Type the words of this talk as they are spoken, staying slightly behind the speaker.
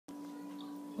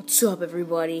What's up,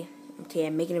 everybody? Okay,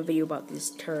 I'm making a video about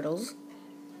these turtles.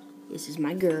 This is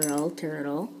my girl,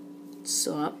 Turtle. What's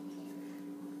up?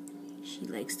 She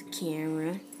likes the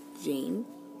camera. James.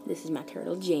 This is my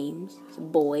turtle, James. He's a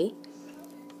boy.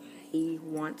 He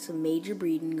wants some major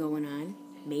breeding going on.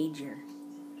 Major.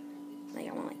 Like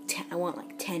I want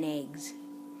like 10 eggs.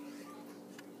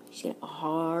 She's got a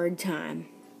hard time.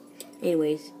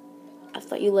 Anyways, I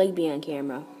thought you liked being on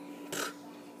camera.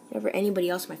 Whenever anybody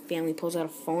else in my family pulls out a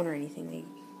phone or anything, they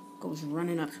goes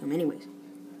running up to him. Anyways,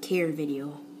 care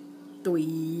video. Doi.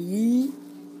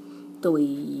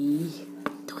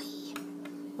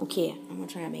 Okay, I'm gonna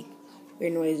try to make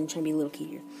weird noise and try to be a little cute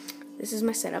here. This is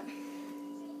my setup.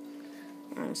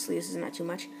 Honestly, this is not too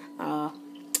much. I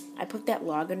put that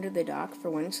log under the dock for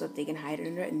one, so that they can hide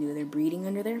under it and do their breeding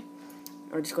under there,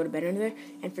 or just go to bed under there.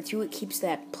 And for two, it keeps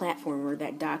that platform or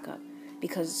that dock up,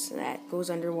 because that goes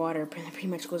underwater. Pretty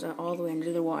much goes all the way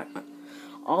under the water,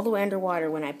 all the way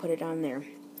underwater when I put it on there.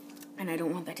 And I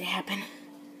don't want that to happen.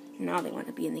 Now they want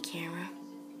to be in the camera.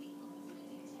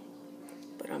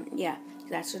 But yeah,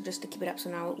 that's just to keep it up. So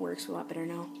now it works a lot better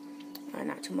now.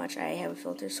 Not too much. I have a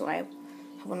filter, so I have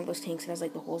one of those tanks that has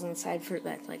like the holes on the side for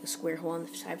that, like a square hole on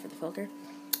the side for the filter.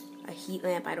 A heat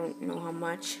lamp. I don't know how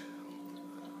much.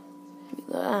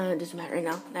 It doesn't matter right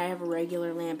now. I have a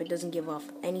regular lamp. It doesn't give off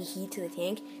any heat to the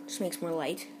tank. It just makes more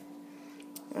light.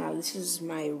 This is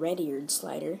my red-eared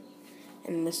slider.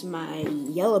 And this is my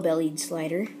yellow-bellied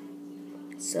slider.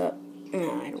 So, I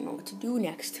don't know what to do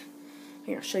next.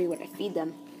 Here, I'll show you what I feed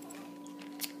them.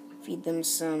 Feed them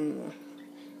some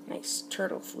nice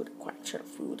turtle food, aquatic turtle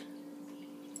food.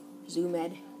 Zoo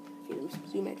Med. Feed them some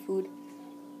Zoo Med food.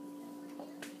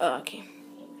 Okay.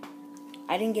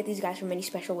 I didn't get these guys from any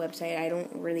special website. I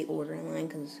don't really order online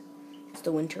because it's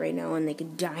the winter right now and they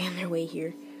could die on their way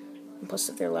here. And plus,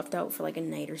 if they're left out for like a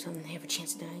night or something, they have a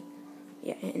chance to die.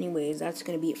 Yeah, anyways, that's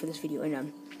going to be it for this video.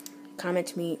 And comment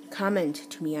to me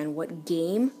on what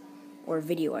game or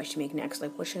video I should make next.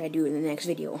 Like, what should I do in the next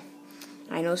video?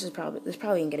 I know this probably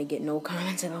ain't going to get no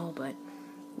comments at all, but,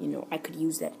 you know, I could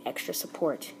use that extra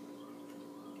support.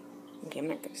 Okay, I'm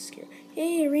not going to scare.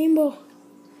 Hey, a rainbow.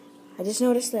 I just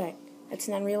noticed that. That's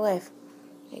not real life.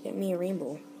 I got me a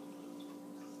rainbow.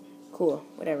 Cool,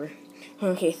 whatever.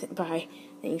 Okay, bye.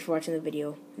 Thanks for watching the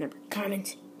video. Remember,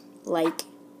 comment, like,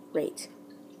 rate.